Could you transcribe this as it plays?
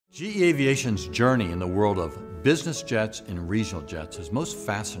GE Aviation's journey in the world of business jets and regional jets is most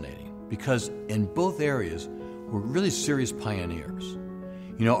fascinating because in both areas, we're really serious pioneers.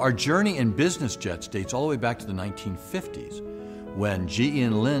 You know, our journey in business jets dates all the way back to the 1950s when GE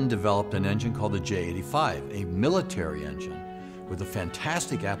and Lynn developed an engine called the J85, a military engine with a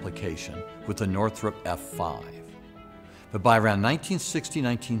fantastic application with the Northrop F5. But by around 1960,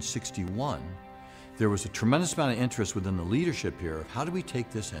 1961, there was a tremendous amount of interest within the leadership here of how do we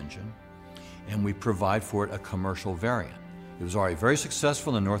take this engine and we provide for it a commercial variant. It was already very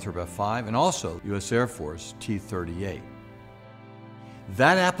successful in the Northrop F5 and also U.S. Air Force T-38.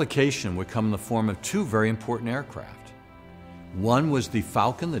 That application would come in the form of two very important aircraft. One was the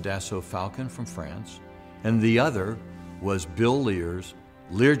Falcon, the Dassault Falcon from France, and the other was Bill Lear's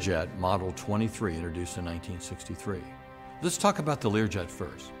Learjet Model 23, introduced in 1963. Let's talk about the Learjet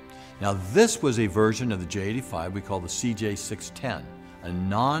first. Now, this was a version of the J85 we call the CJ610, a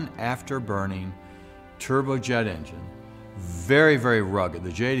non-afterburning turbojet engine, very, very rugged. The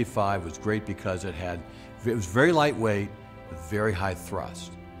J85 was great because it was very lightweight with very high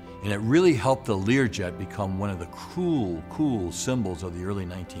thrust. And it really helped the Learjet become one of the cool symbols of the early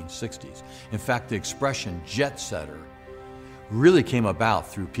 1960s. In fact, the expression jet setter really came about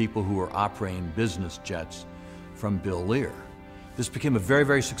through people who were operating business jets from Bill Lear. This became a very,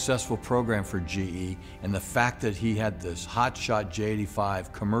 very successful program for GE, and the fact that he had this hotshot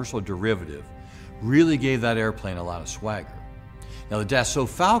J85 commercial derivative really gave that airplane a lot of swagger. Now, the Dassault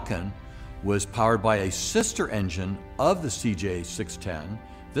Falcon was powered by a sister engine of the CJ610.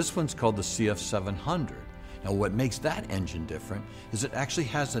 This one's called the CF700. Now, what makes that engine different is it actually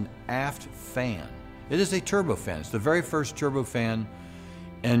has an aft fan. It is a turbofan. It's the very first turbofan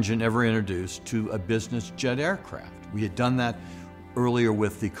engine ever introduced to a business jet aircraft. We had done that earlier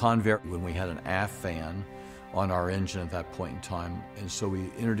with the Convair when we had an aft fan on our engine at that point in time, and so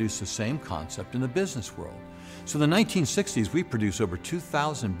we introduced the same concept in the business world. So in the 1960s, we produced over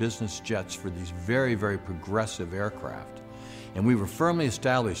 2,000 business jets for these very, very progressive aircraft, and we were firmly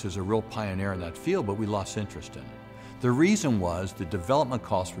established as a real pioneer in that field, but we lost interest in it. The reason was the development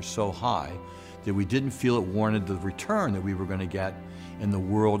costs were so high that we didn't feel it warranted the return that we were going to get in the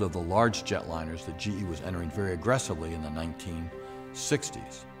world of the large jetliners that GE was entering very aggressively in the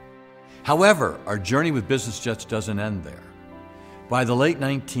 1960s. However, our journey with business jets doesn't end there. By the late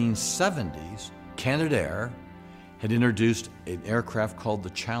 1970s, Canadair had introduced an aircraft called the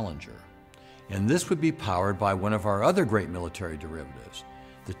Challenger, and this would be powered by one of our other great military derivatives.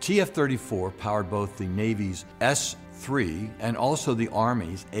 The TF-34 powered both the Navy's S-3 and also the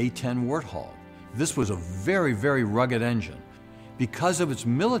Army's A-10 Warthog. This was a very, very rugged engine. Because of its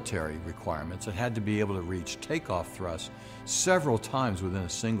military requirements, it had to be able to reach takeoff thrust several times within a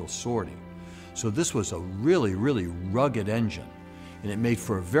single sortie. So this was a really, really rugged engine, and it made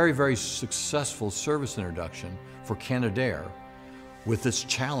for a very, very successful service introduction for Canadair with this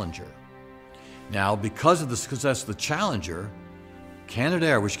Challenger. Now, because of the success of the Challenger,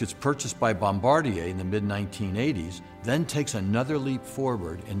 Canadair, which gets purchased by Bombardier in the mid-1980s, then takes another leap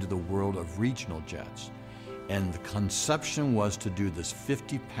forward into the world of regional jets. And the conception was to do this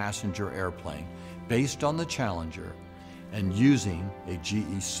 50-passenger airplane based on the Challenger and using a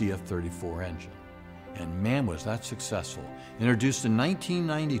GE CF-34 engine. And man, was that successful. Introduced in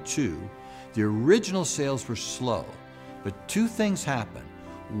 1992, the original sales were slow, but two things happened.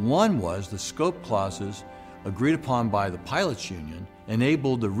 One was the scope clauses agreed upon by the pilots union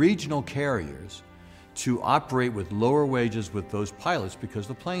enabled the regional carriers to operate with lower wages with those pilots because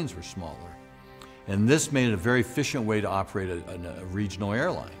the planes were smaller. And this made it a very efficient way to operate a regional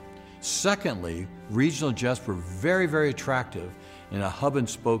airline. Secondly, regional jets were very, very attractive in a hub and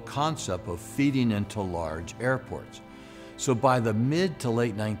spoke concept of feeding into large airports. So by the mid to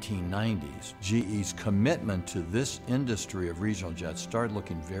late 1990s, GE's commitment to this industry of regional jets started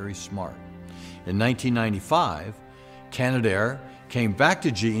looking very smart. In 1995, Canadair came back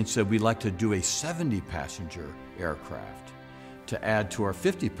to GE and said, we'd like to do a 70-passenger aircraft to add to our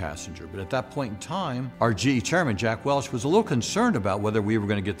 50-passenger. But at that point in time, our GE chairman, Jack Welch, was a little concerned about whether we were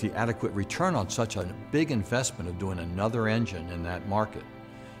going to get the adequate return on such a big investment of doing another engine in that market.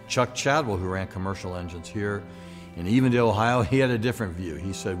 Chuck Chadwell, who ran commercial engines here in Evendale, Ohio, he had a different view.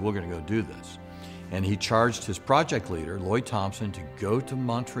 He said, we're going to go do this. And he charged his project leader, Lloyd Thompson, to go to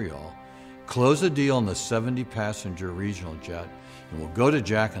Montreal, close a deal on the 70-passenger regional jet, and we'll go to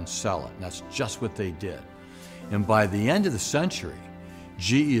Jack and sell it. And that's just what they did. And by the end of the century,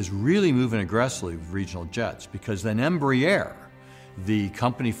 GE is really moving aggressively with regional jets because then Embraer, the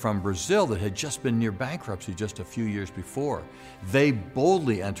company from Brazil that had just been near bankruptcy just a few years before, they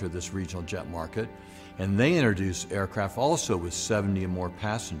boldly entered this regional jet market And they introduced aircraft also with 70 and more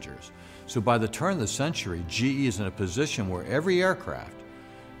passengers. So by the turn of the century, GE is in a position where every aircraft,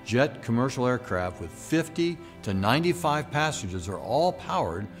 jet commercial aircraft with 50 to 95 passengers, are all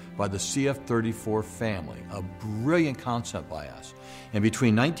powered by the CF-34 family, a brilliant concept by us. And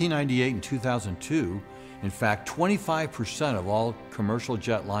between 1998 and 2002, in fact, 25% of all commercial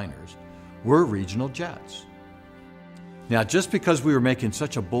jetliners were regional jets. Now, just because we were making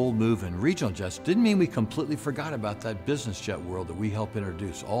such a bold move in regional jets didn't mean we completely forgot about that business jet world that we helped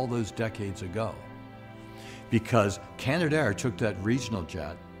introduce all those decades ago. Because Canadair took that regional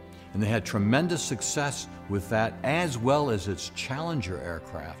jet and they had tremendous success with that, as well as its Challenger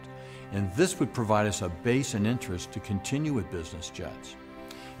aircraft. And this would provide us a base and interest to continue with business jets.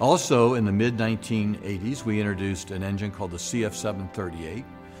 Also, in the mid-1980s, we introduced an engine called the CF738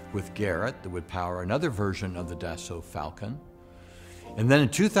 with Garrett that would power another version of the Dassault Falcon. And then in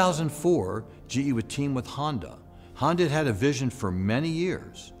 2004, GE would team with Honda. Honda had a vision for many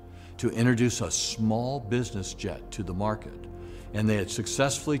years to introduce a small business jet to the market. And they had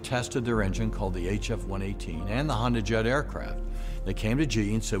successfully tested their engine called the HF-118 and the Honda Jet aircraft. They came to GE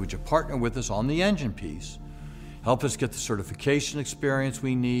and said, would you partner with us on the engine piece, help us get the certification experience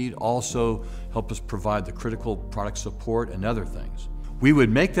we need, also help us provide the critical product support and other things. We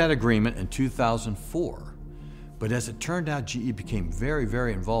would make that agreement in 2004, but as it turned out, GE became very,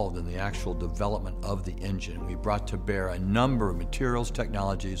 very involved in the actual development of the engine. We brought to bear a number of materials,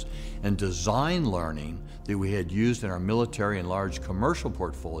 technologies, and design learning that we had used in our military and large commercial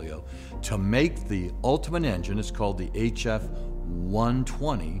portfolio to make the ultimate engine. It's called the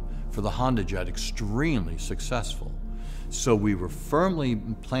HF-120 for the Honda Jet extremely successful. So we were firmly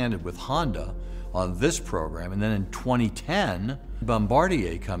planted with Honda on this program, and then in 2010,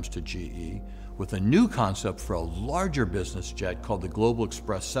 Bombardier comes to GE with a new concept for a larger business jet called the Global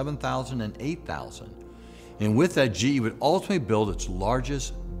Express 7000 and 8000. And with that, GE would ultimately build its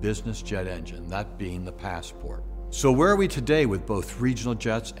largest business jet engine, that being the Passport. So where are we today with both regional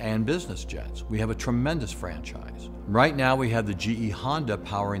jets and business jets? We have a tremendous franchise. Right now we have the GE Honda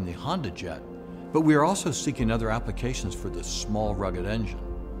powering the Honda Jet, but we are also seeking other applications for this small rugged engine.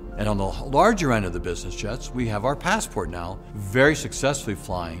 And on the larger end of the business jets, we have our Passport now, very successfully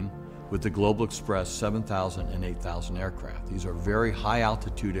flying with the Global Express 7000 and 8000 aircraft. These are very high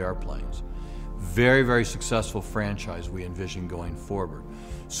altitude airplanes. Very, very successful franchise we envision going forward.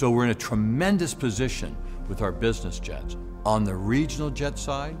 So we're in a tremendous position with our business jets. On the regional jet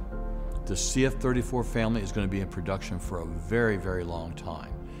side, the CF-34 family is going to be in production for a very, very long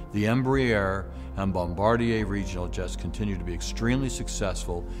time. The Embraer and Bombardier regional jets continue to be extremely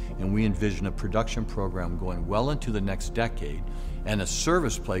successful, and we envision a production program going well into the next decade and a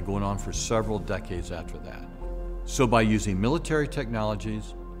service play going on for several decades after that. So by using military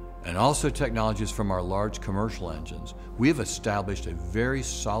technologies and also technologies from our large commercial engines, we have established a very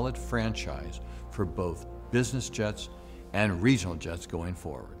solid franchise for both business jets and regional jets going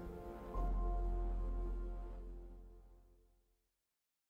forward.